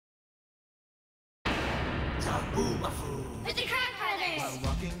Zoboomafoo. It's the Kratt Brothers.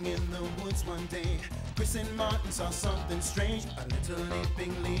 While walking in the woods one day, Chris and Martin saw something strange. A little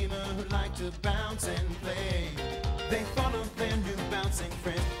leaping lemur who liked to bounce and play. They followed their new bouncing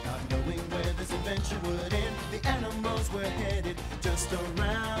friend, not knowing where this adventure would end. The animals were headed just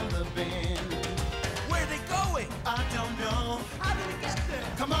around the bend. Where are they going? I don't know. How did we get there?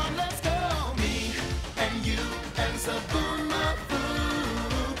 Come on, let's go. Me and you and Zoboomafoo.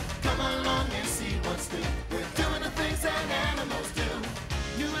 Come along and see what's new. We're doing the things that animals do.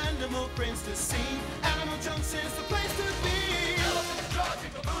 New animal friends to see. Animal Junction's the place to be. Elephants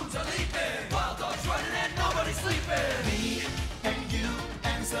charging, baboons are leaping. Wild dogs running and nobody's sleeping. Me and you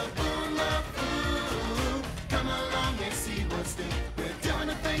and Zoboomafoo. Come along and see what's new. We're doing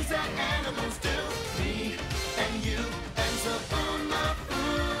the things that animals do. Me and you and Zoboomafoo.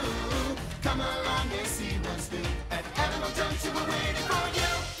 Come along and see what's new. At Animal Junction, we're waiting for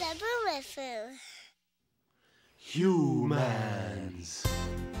you. Zoboomafoo. Humans.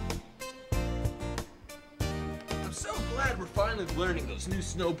 I'm so glad we're finally learning those new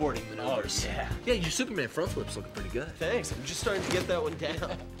snowboarding maneuvers. Oh, yeah. Yeah, your Superman front flip's looking pretty good. Thanks, I'm just starting to get that one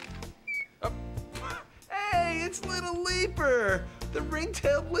down. Oh. Hey, it's Little Leaper, the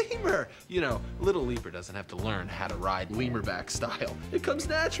ring-tailed lemur. You know, Little Leaper doesn't have to learn how to ride lemurback style. It comes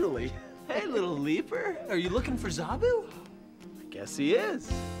naturally. Hey, little leaper, are you looking for Zoboo? I guess he is.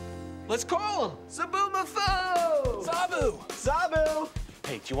 Let's call him. Zoboomafoo! Zoboo! Zoboo!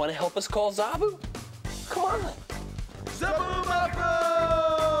 Hey, do you want to help us call Zoboo? Come on. Zoboomafoo!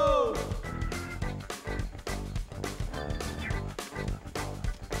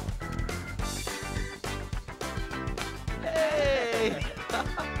 Hey!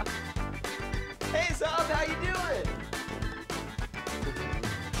 Hey, Zob, how you doing?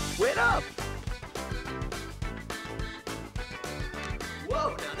 Wait up! Whoa,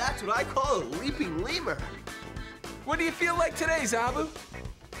 now that's what I call a leaping lemur. What do you feel like today, Zoboo?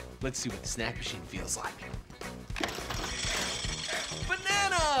 Let's see what the snack machine feels like.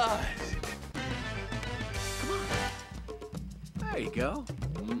 Bananas! Come on. There you go.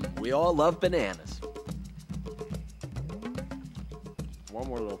 We all love bananas. One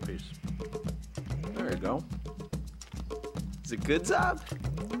more little piece. There you go. Is it good, Zob?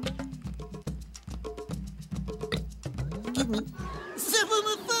 Give me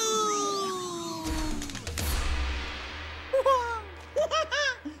Zoboomafoo!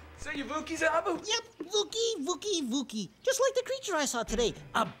 Is that your Vookie, Zoboo? Yep, Vookie. Just like the creature I saw today.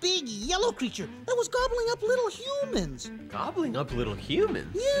 A big yellow creature that was gobbling up little humans. Gobbling up little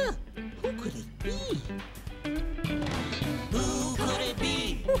humans? Yeah, who could it be? Who could it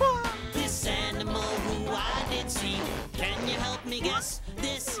be? This animal who I did see. Can you help me guess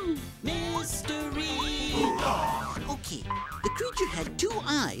this mystery? Okay, the creature had two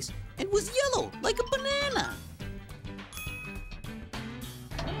eyes and was yellow like a banana.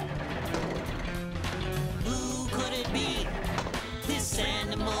 Who could it be? This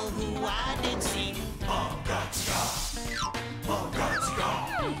animal who I did see.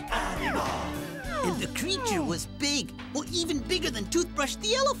 And the creature was big, well, even bigger than Toothbrush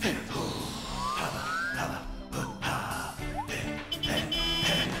the elephant.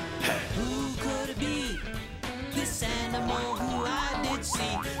 Who could it be? This animal who I did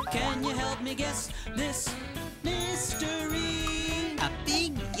see. Can you help me guess this mystery? A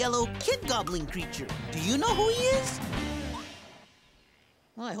big yellow kid gobbling creature. Do you know who he is?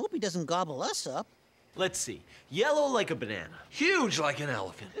 Well, I hope he doesn't gobble us up. Let's see. Yellow like a banana. Huge like an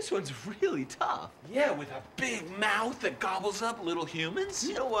elephant. This one's really tough. Yeah, with a big mouth that gobbles up little humans.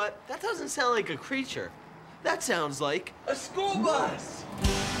 You know what? That doesn't sound like a creature. That sounds like A school bus!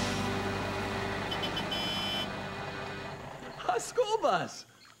 A school bus!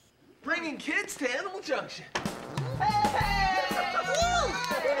 Bringing kids to Animal Junction.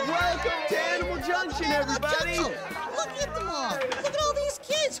 Welcome to Animal Junction, everybody! Look at them all. Look at all these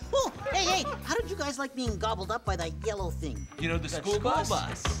kids. Oh, hey, how did you guys like being gobbled up by that yellow thing? You know the school bus?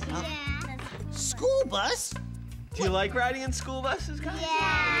 School bus? Do you like riding in school buses, guys?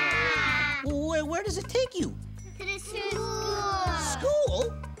 Yeah. Where does it take you? To the school.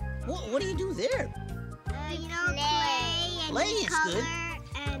 School? What do you do there? You know, play and Play is color good.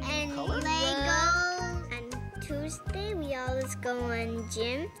 and Color? Lego. On Tuesday, we always go on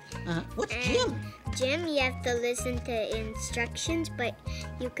gym. What's And gym? Gym, you have to listen to instructions, but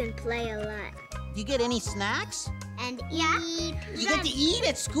you can play a lot. You get any snacks? And eat. You get to eat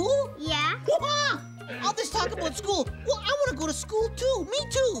at school? Yeah. All this talk about school. Well, I want to go to school too. Me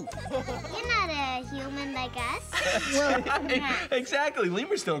too. You're not a human like us. Exactly.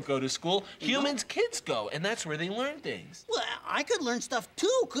 Lemurs don't go to school. Humans, kids go, and that's where they learn things. Well, I could learn stuff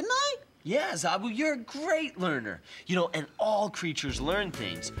too, couldn't I? Yeah, Zoboo, you're a great learner. You know, and all creatures learn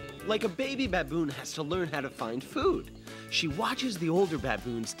things. Like a baby baboon has to learn how to find food. She watches the older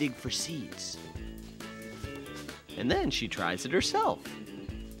baboons dig for seeds. And then she tries it herself.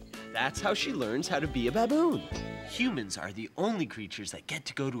 That's how she learns how to be a baboon. Humans are the only creatures that get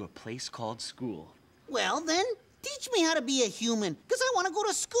to go to a place called school. Well, then, teach me how to be a human, because I want to go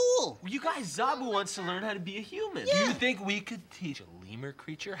to school. You guys, Zoboo wants to learn how to be a human. Do you think we could teach a lemur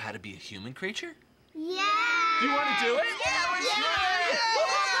creature how to be a human creature? Yeah! Do you want to do it? Yeah, let's do it!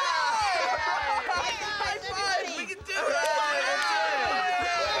 High five! We can do it!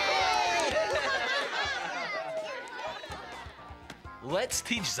 Let's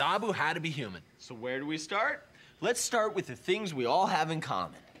teach Zoboo how to be human. So where do we start? Let's start with the things we all have in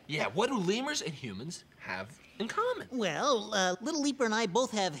common. Yeah, what do lemurs and humans have in common? Well, Little Leaper and I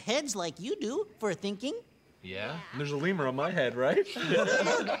both have heads like you do for thinking. Yeah, there's a lemur on my head, right?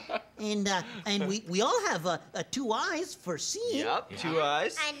 And we all have two eyes for seeing. Yep, 2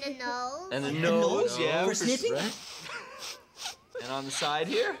 eyes. And a nose. And the And nose, yeah. for sniffing. And on the side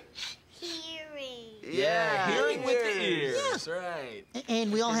here? Hearing. Yeah, hearing with the ears. That's right.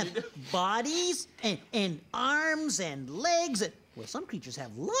 And we all have bodies and arms and legs. Well, some creatures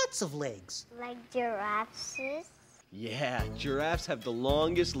have lots of legs. Like giraffes. Yeah, giraffes have the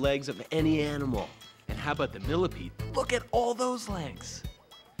longest legs of any animal. And how about the millipede? Look at all those legs.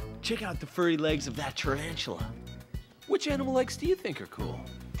 Check out the furry legs of that tarantula. Which animal legs do you think are cool?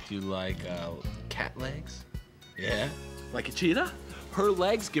 Do you like cat legs? Yeah? Like a cheetah? Her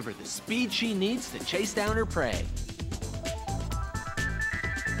legs give her the speed she needs to chase down her prey.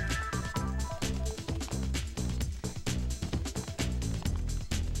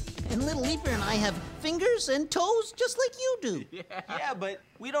 And Little Leaper and I have fingers and toes just like you do. Yeah, but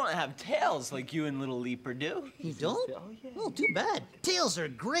we don't have tails like you and Little Leaper do. You don't? Oh, too bad. Tails are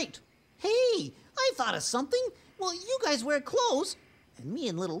great. Hey, I thought of something. Well, you guys wear clothes, and me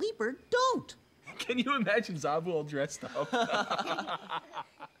and Little Leaper don't. Can you imagine Zoboo all dressed up?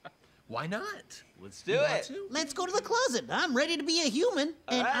 Why not? Let's do it. Let's go to the closet. I'm ready to be a human,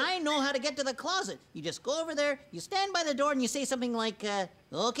 and right. I know how to get to the closet. You just go over there, you stand by the door, and you say something like,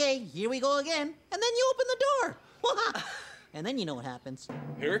 okay, here we go again, and then you open the door. And then you know what happens.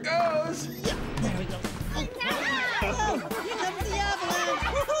 Here it goes. Yeah, there we go. Oh, oh, here comes the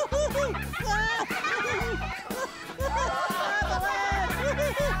avalanche.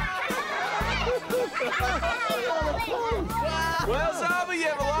 Well, Zoboo, you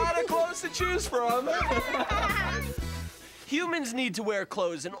have a lot of clothes to choose from. Humans need to wear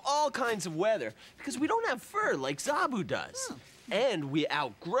clothes in all kinds of weather because we don't have fur like Zoboo does. Oh. And we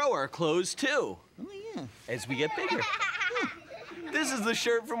outgrow our clothes too Oh, yeah. as we get bigger. This is the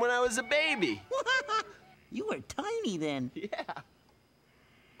shirt from when I was a baby. You were tiny then. Yeah.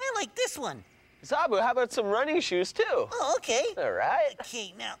 I like this one. Zoboo, how about some running shoes too? Oh, okay. All right.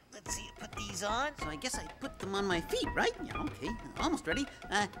 Okay, now, let's see, put these on. So I guess I put them on my feet, right? Yeah, okay, almost ready.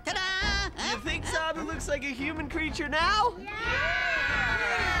 Ta-da! You think Zoboo looks like a human creature now?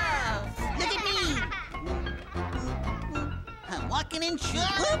 Look at me! I'm walking in shoes.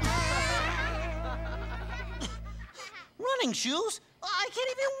 Whoop. Running shoes? I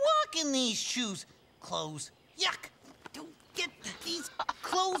can't even walk in these shoes. Clothes. Yuck! Don't get these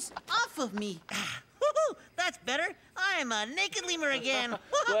clothes off of me. That's better. I'm a naked lemur again.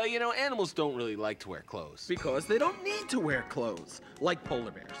 Well, you know, animals don't really like to wear clothes because they don't need to wear clothes. Like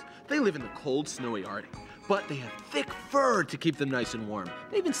polar bears. They live in the cold, snowy Arctic, but they have thick fur to keep them nice and warm.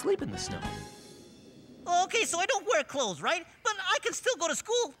 They even sleep in the snow. Okay, so I don't wear clothes, right? But I can still go to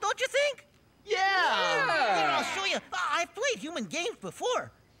school, don't you think? Yeah. Here, I'll show you. I've played human games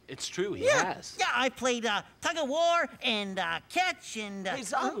before. It's true, he Yeah, has. yeah, I played tug of war and catch and. Hey,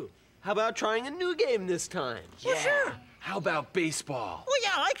 Zoboo, how about trying a new game this time? Well, sure. How about baseball? Well,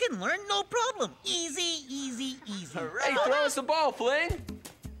 yeah, I can learn, no problem. Easy, easy, easy. All right, throw us the ball, Fling.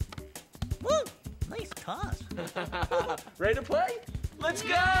 Woo, nice toss. Ready to play? Let's go!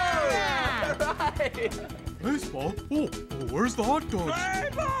 Yeah. All right. Baseball? Oh, where's the hot dogs?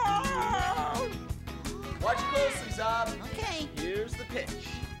 Watch closely, Zob. Okay. Here's the pitch.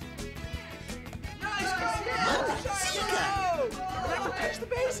 Zika. Touch the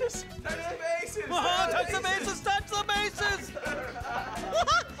bases. Touch the bases. Touch the bases! Touch the bases!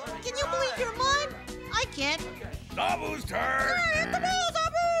 Can you believe you're mine? I can't. Zoboo's turn! Hit the ball, Zoboo!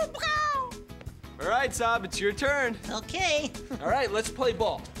 All right, Zob, it's your turn. Okay. All right, let's play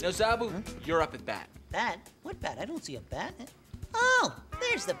ball. Now, Zoboo, you're up at bat. Bat? What bat? I don't see a bat. Oh,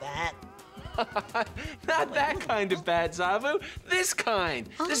 there's the bat. Not that kind of bat, Zoboo. This kind.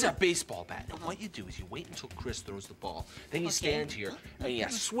 This is a baseball bat. And what you do is you wait until Chris throws the ball. Then you stand here and you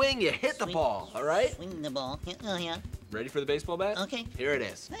swing, you hit the ball, all right? Swing the ball. Yeah, oh, yeah. Ready for the baseball bat? Okay. Here it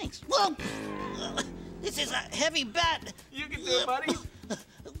is. Thanks. Whoa! This is a heavy bat. You can do it, buddy.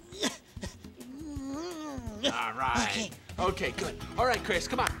 All right. Okay, good. All right, Chris,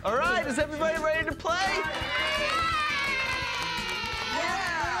 come on. All right, is everybody ready to play?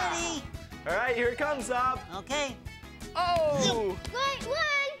 Yeah! All right, here it comes, Zob. Okay. Oh! Wait,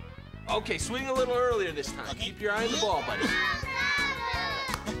 wait. Okay, swing a little earlier this time. Okay. Keep your eye on the ball, buddy.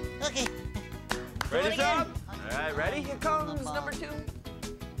 Okay. Ready, again. Zob? All right, ready? Here comes number 2.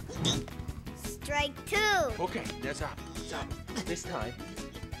 Strike 2. Okay, now Zob. This time.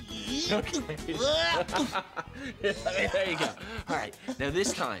 Okay. There you go. All right, now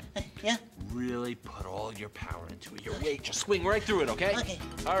this time. Yeah. Really put all your power into it. Your weight, just swing right through it, okay? Okay.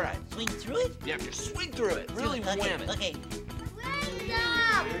 All right. Swing through it? Yeah, just swing through it. Really okay. wham it. Okay. Window.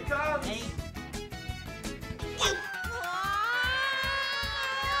 Here it comes. Ready?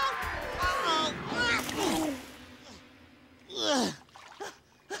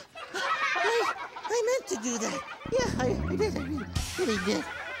 I meant to do that. Yeah, I did. I really did.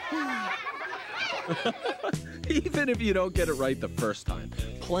 Even if you don't get it right the first time,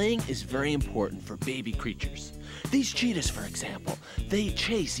 playing is very important for baby creatures. These cheetahs, for example, they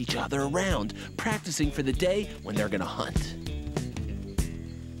chase each other around, practicing for the day when they're gonna hunt.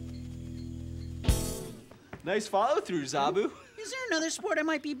 Nice follow through, Zoboo. Is there another sport I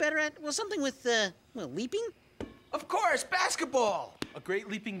might be better at? Well, something with, leaping? Of course, basketball! A great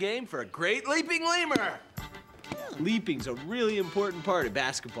leaping game for a great leaping lemur! Leaping's a really important part of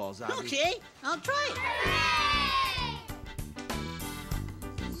basketball, Zoboo. Okay, I'll try it.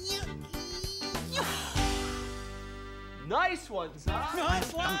 Nice one, Zob.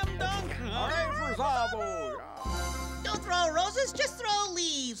 Slam dunk. Hooray for Zoboo! Don't throw roses, just throw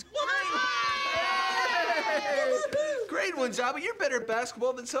leaves. Great one, Zoboo. You're better at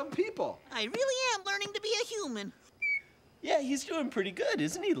basketball than some people. I really am learning to be a human. Yeah, he's doing pretty good,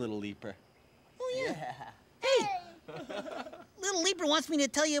 isn't he, little leaper? Oh, yeah. Hey! Little Leaper wants me to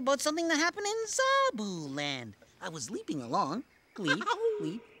tell you about something that happened in Zoboo Land. I was leaping along. Leap,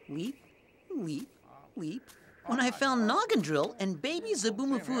 leap, leap, leap, leap. When I found Noggin Drill and baby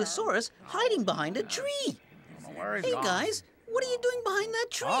Zoboomafoo hiding behind a tree. Hey, guys, what are you doing behind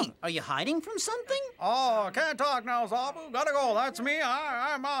that tree? Are you hiding from something? Oh, can't talk now, Zoboo. Gotta go. That's me.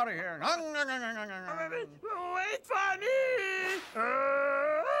 I'm out of here. Wait for me!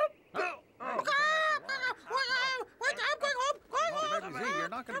 You're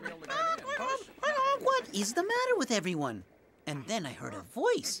not gonna be able to get in. What is the matter with everyone? And then I heard a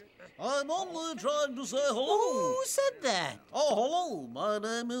voice. I'm only trying to say hello. Who said that? Oh, hello. My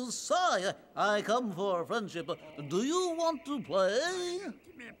name is Sai. I come for friendship. Do you want to play?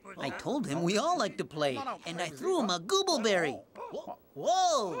 I told him we all like to play, and I threw him a goobleberry.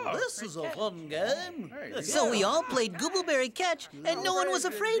 Whoa, this is a fun game. So we all played goobleberry catch, and no one was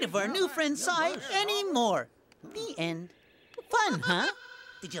afraid of our new friend Sai anymore. The end. Fun, huh?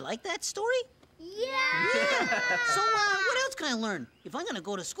 Did you like that story? Yeah. So, what else can I learn? If I'm gonna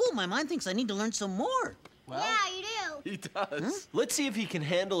go to school, my mind thinks I need to learn some more. Yeah, you do. He does. Let's see if he can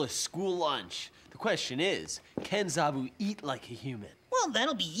handle a school lunch. The question is, can Zoboo eat like a human? Well,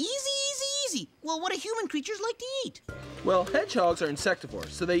 that'll be easy. Well, what do human creatures like to eat? Well, hedgehogs are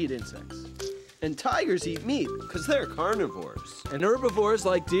insectivores, so they eat insects. And tigers eat meat, because they're carnivores. And herbivores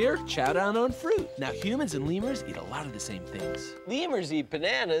like deer chow down on fruit. Now, humans and lemurs eat a lot of the same things. Lemurs eat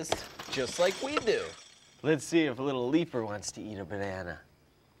bananas, just like we do. Let's see if little Leaper wants to eat a banana.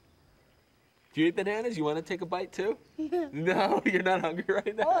 If you eat bananas, you want to take a bite too? No, you're not hungry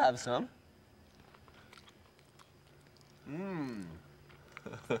right now? I'll have some.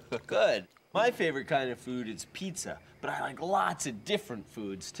 Good. My favorite kind of food is pizza, but I like lots of different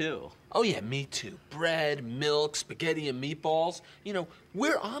foods too. Oh yeah, me too. Bread, milk, spaghetti, and meatballs. You know,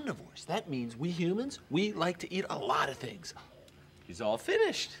 we're omnivores. That means we humans, we like to eat a lot of things. He's all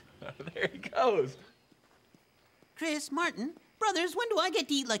finished. There he goes. Chris, Martin, brothers, when do I get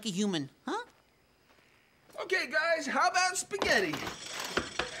to eat like a human, huh? Okay, guys, how about spaghetti?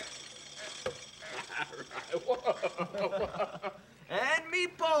 And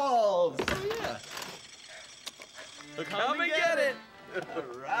meatballs! Oh, yeah. Come and get it! All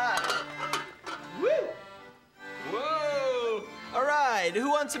right. Woo! Whoa! All right, who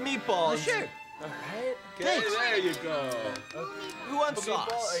wants some meatballs? Sure. All right. Okay, Thanks. there you go. Who wants Sauce.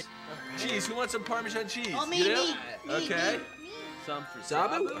 sauce? Cheese, who wants some Parmesan cheese? Oh, me, You do? me, Okay. Me. Some for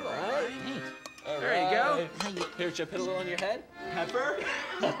Zoboo? Zoboo. All right. Hey. There you go. How you- Here, should I put a little on your head? Pepper?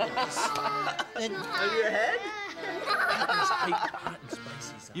 uh, On your head? Hot and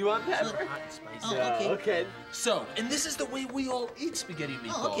spicy. Zobo. You want pepper? Hot and spicy. Oh, Yeah, okay. okay. So, and this is the way we all eat spaghetti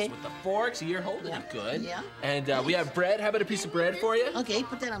meatballs. okay. With the forks. You're holding it good. Yeah. And we have bread. How about a piece of bread for you? Okay,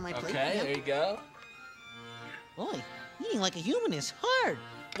 put that on my plate. Okay, Yeah. there you go. Boy, eating like a human is hard.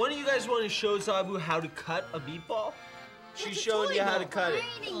 One of you guys want to show Zoboo how to cut a meatball? She's It's a showing toy, you how though. to cut it.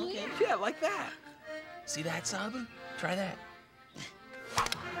 Okay. Yeah, like that. See that, Zoboo? Try that.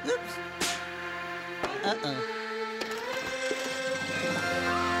 Oops. Uh-oh.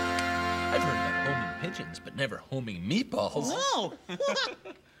 I've heard about homing pigeons, but never homing meatballs. Whoa!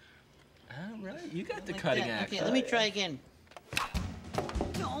 All right, you got the cutting axe. Okay, let me try again.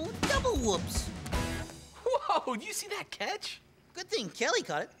 No, double whoops. Whoa, do you see that catch? Good thing Kelly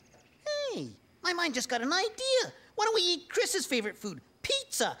caught it. Hey, my mind just got an idea. Why don't we eat Chris's favorite food,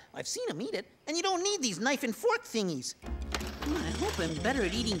 pizza? I've seen him eat it, and you don't need these knife and fork thingies. I hope I'm better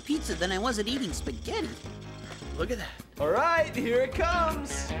at eating pizza than I was at eating spaghetti. Look at that. All right, here it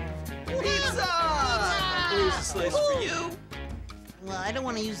comes. Pizza! Here's a slice for you. Well, I don't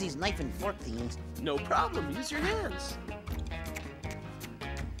want to use these knife and fork things. No problem, use your hands.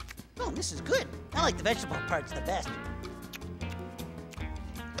 Oh, this is good. I like the vegetable parts the best.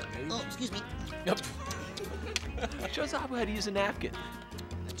 Oh, excuse me. Yep. Show Zoboo how to use a napkin.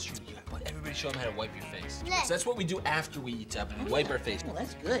 That's true. Everybody show them how to wipe your face. Yes. So that's what we do after we eat, Zoboo. We wipe our face. Oh,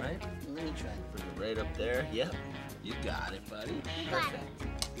 that's good. Right? Let me try. Put it right up there. Yep. You got it, buddy. got Perfect.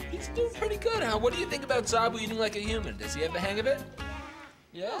 He's doing pretty good, huh? What do you think about Zoboo eating like a human? Does he have the hang of it?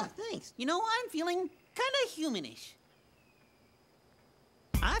 Yeah? Oh, thanks. You know, I'm feeling kind of humanish.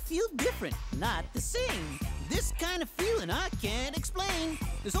 I feel different, not the same. This kind of feeling I can't explain.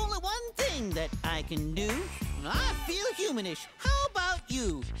 There's only one thing that I can do. I feel humanish. How about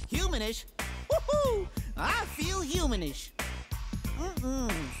you? Humanish? Woohoo! I feel humanish.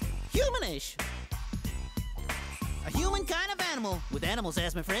 Humanish. A human kind of animal with animals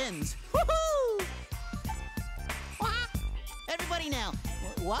as my friends. Woohoo! Wah! Everybody now,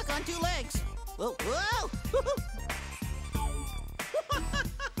 walk on two legs. Whoa, whoa!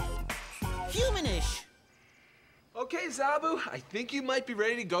 Humanish. Okay, Zoboo, I think you might be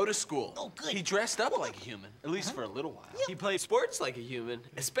ready to go to school. Oh, good. He dressed up like a human, at least for a little while. He plays sports like a human,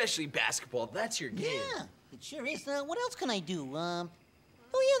 especially basketball. That's your game. Yeah, it sure is. What else can I do? Oh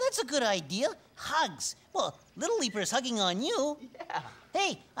yeah, that's a good idea. Hugs. Well, Little Leaper's hugging on you. Yeah.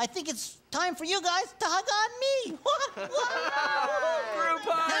 Hey, I think it's time for you guys to hug on me. Group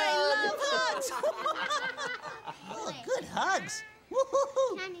hug! I love hugs. Oh, good hugs.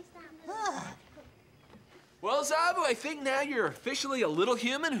 Woo-hoo-hoo. Ah. Well, Zoboo, I think now you're officially a little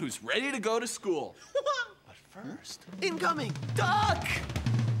human who's ready to go to school. But first, Incoming! Duck!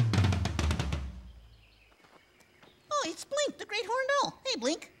 Oh, it's Blink, the great horned owl. Hey,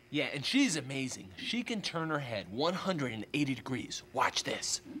 Blink. yeah, and she's amazing. She can turn her head 180 degrees. Watch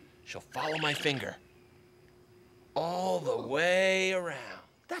this. She'll follow my finger all the way around.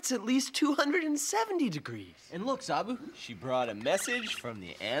 That's at least 270 degrees. And look, Zoboo, she brought a message from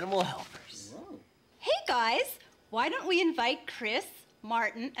the animal helpers. Hey guys, why don't we invite Chris,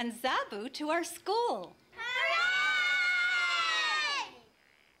 Martin, and Zoboo to our school?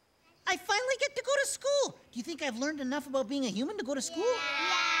 I finally get to go to school. Do you think I've learned enough about being a human to go to school?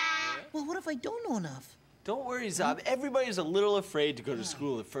 Yeah. Well, what if I don't know enough? Don't worry, Zob. Everybody's a little afraid to go to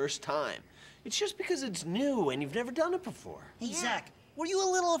school the first time. It's just because it's new and you've never done it before. Hey, Zach, were you a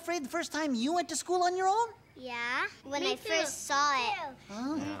little afraid the first time you went to school on your own? Yeah, when I first saw it.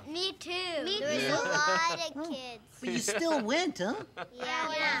 Oh. Me too. There was a lot of kids. But you still went, huh?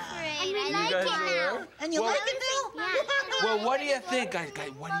 Yeah, and we like it now. And you Well- like it now? Well, what do you think, guys?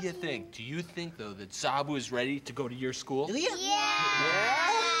 What do you think? Do you think, though, that Zoboo is ready to go to your school? Do you?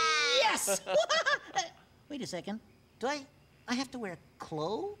 Yeah. Yes! Wait a second. Do I have to wear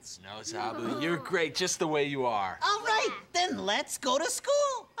clothes? No, Zoboo, you're great just the way you are. All right, then let's go to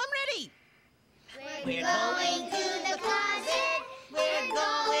school. I'm ready. We're going to the closet. We're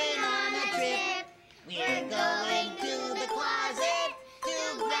going on a trip. We're going to the closet to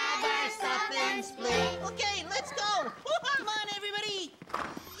grab our stuff and split. Okay, let's go. Come on, everybody.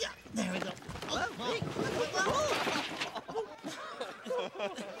 Yeah, there we go. Oh, hey.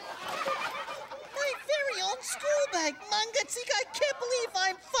 My very own school bag. Mangatsik, I can't believe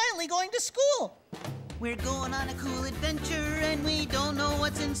I'm finally going to school. We're going on a cool adventure and we don't know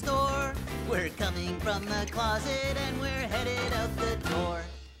what's in store. We're coming from the closet and we're headed out the door.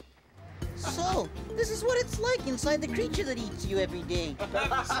 So, this is what it's like inside the creature that eats you every day.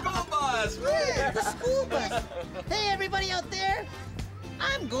 The school bus! Yeah, the school bus. Hey, everybody out there.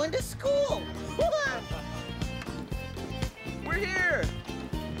 I'm going to school. We're here.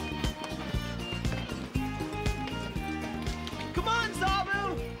 Come on,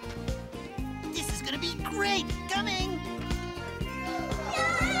 Zoboo. This is gonna be great. Coming.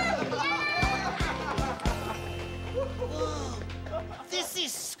 Whoa. This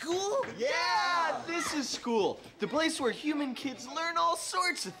is school? Yeah, this is school. The place where human kids learn all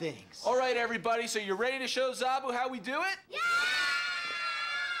sorts of things. All right, everybody, so you're ready to show Zoboo how we do it? Yeah!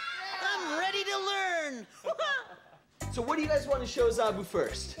 I'm ready to learn. So what do you guys want to show Zoboo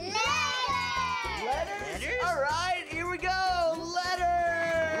first? Letters! Letters? All right, here we go.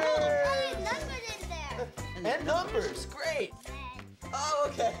 Letters! Oh, numbers in there. And numbers, great. Oh,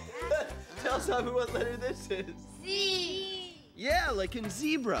 okay. Tell Zoboo what letter this is. Z. Yeah, like in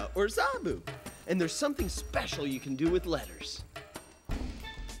zebra or Zoboo. And there's something special you can do with letters.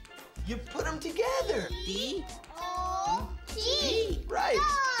 You put them together. D. O. T. Right.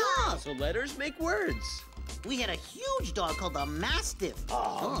 Dog. So letters make words. We had a huge dog called a Mastiff.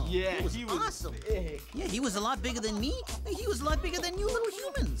 Oh, yeah, he was awesome. Big. Yeah, he was a lot bigger than me, and he was a lot bigger than you little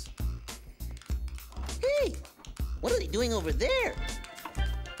humans. Hey, what are they doing over there?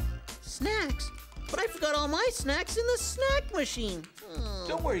 Snacks? But I forgot all my snacks in the snack machine. Oh.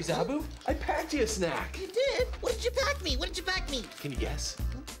 Don't worry, Zoboo. I packed you a snack. You did? What did you pack me? What did you pack me? Can you guess?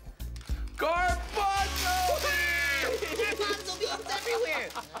 Garbanzo beans! Garbanzo beans everywhere.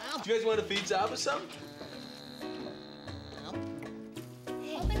 Do you guys want to feed Zoboo some?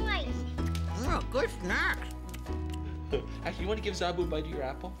 Open wide. Oh, good snacks. Actually, you want to give Zoboo a bite of your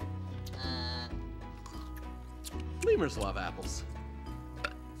apple? Lemurs love apples.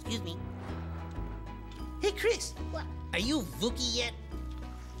 Excuse me. Hey, Chris. What? Are you Vookie yet?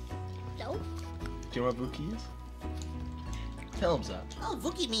 No. Do you know what Vookie is? Tell him, Zob. Oh,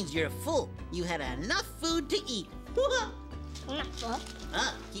 Vookie means you're full. You had enough food to eat.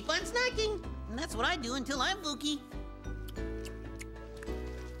 Keep on snacking. And that's what I do until I'm Vookie.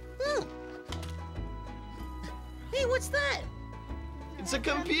 Hey, what's that? It's a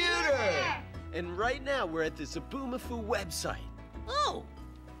computer. And right now we're at the Zoboomafoo website. Oh,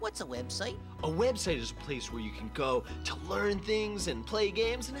 what's a website? A website is a place where you can go to learn things and play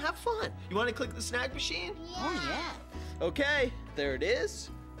games and have fun. You want to click the snack machine? Oh, yeah. Okay, there it is.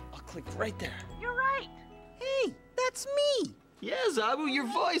 I'll click right there. You're right. Hey, that's me. Yeah, Zoboo, your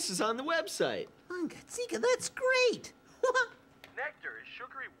voice is on the website. Zika, that's great. Nectar is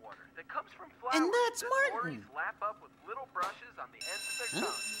sugary water that comes from flowers. And that's that Martin. Ories lap up with little brushes on the ends of their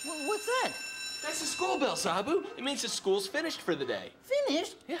tongues. What's that? That's the school bell, Zoboo. It means the school's finished for the day.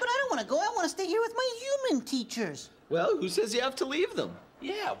 Finished? Yeah. But I don't want to go. I want to stay here with my human teachers. Well, who says you have to leave them?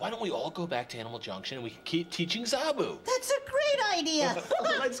 Yeah, why don't we all go back to Animal Junction and we can keep teaching Zoboo? That's a great idea.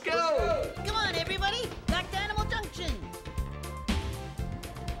 Let's go. Come on, everybody. Back to Animal Junction.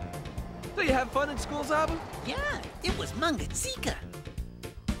 So you have fun in school, Zoboo? Yeah, it was Mangazika.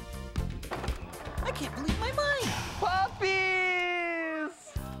 I can't believe my mind. Puppies!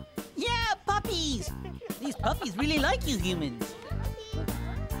 Yeah, puppies. These puppies really like you humans.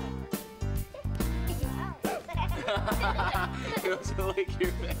 It doesn't like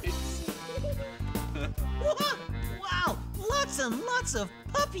your face. Wow, lots and lots of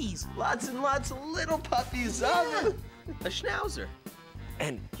puppies. Lots and lots of little puppies, Zoboo. A schnauzer.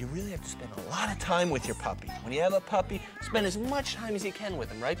 And you really have to spend a lot of time with your puppy. When you have a puppy, spend as much time as you can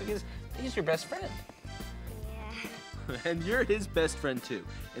with him, right? Because he's your best friend. And you're his best friend too.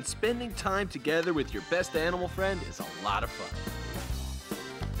 And spending time together with your best animal friend is a lot of fun.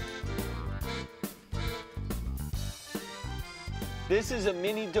 This is a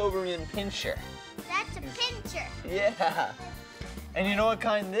mini Doberman pinscher. That's a pincher. Yeah. And you know what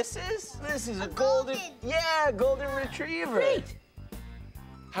kind this is? This is a golden. Yeah, golden retriever. Great.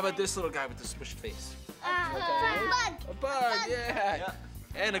 How about this little guy with the smushed face? Bug. A bug, yeah.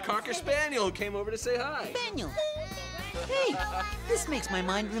 And a Cocker Spaniel who came over to say hi. Daniel. Hey, this makes my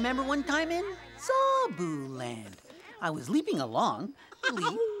mind remember one time in Zoboo Land. I was leaping along,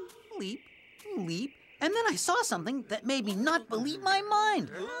 leap, leap, leap, and then I saw something that made me not believe my mind.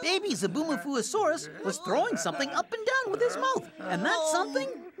 Baby Zoboomafoo was throwing something up and down with his mouth, and that something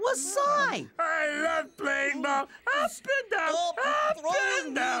was Psy. I love playing ball. Up and down, up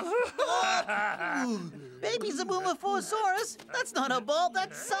and down. Baby Zoboomafoo, that's not a ball,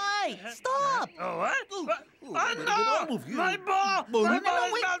 that's Psy. Stop. Oh, what? Oh, no! My ball! My ball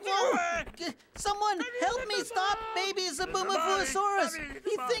is not moving! Someone help me stop Baby Zoboomafoo.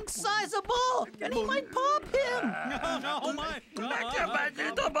 He thinks Psy's a ball, and he might pop him. No, my... Back here, my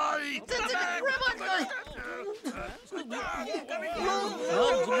little body! Guys, hang on!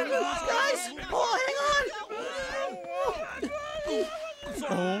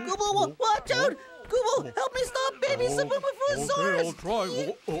 Google, watch out! Google, help me stop baby Zoboomafoo. Okay, I'll try.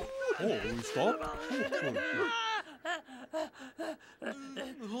 Stop.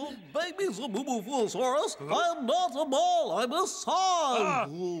 Baby Zoboomafoo, I'm not a mole, I'm a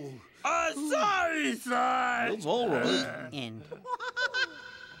son. Sorry, son. It's all right. End.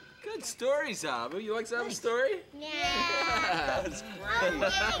 Good story, Zoboo. You like Zoboo's story? Yeah. That's I'm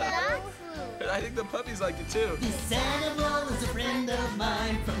great. getting dog food. I think the puppies like it too. This animal is a friend of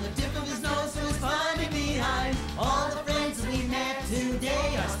mine. From the tip of his nose to his climbing behind. All the friends we met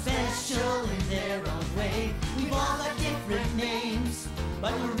today are special in their own way. We've all got different names,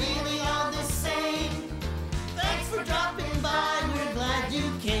 but we're really all the same. Thanks for dropping by, we're glad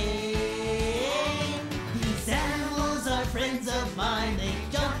you came. These animals are friends of mine. They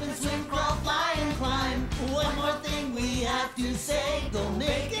jump and swim, crawl, fly and climb. One more thing we have to say, go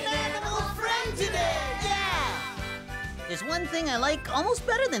make an animal friend today. Yeah! There's one thing I like almost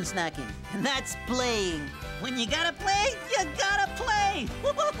better than snacking, and that's playing. When you gotta play, you gotta play.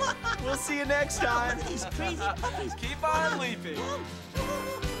 We'll see you next time. Look at these crazy puppies. Keep on leaping.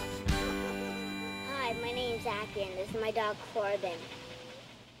 Hi, my name's Zachary, and this is my dog Corbin.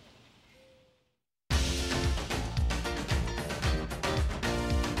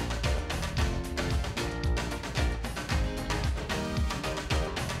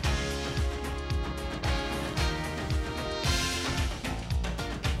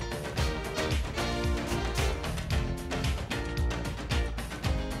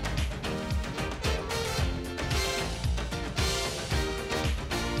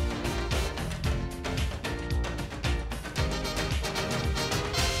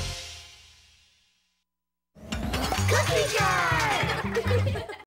 Cookie jar!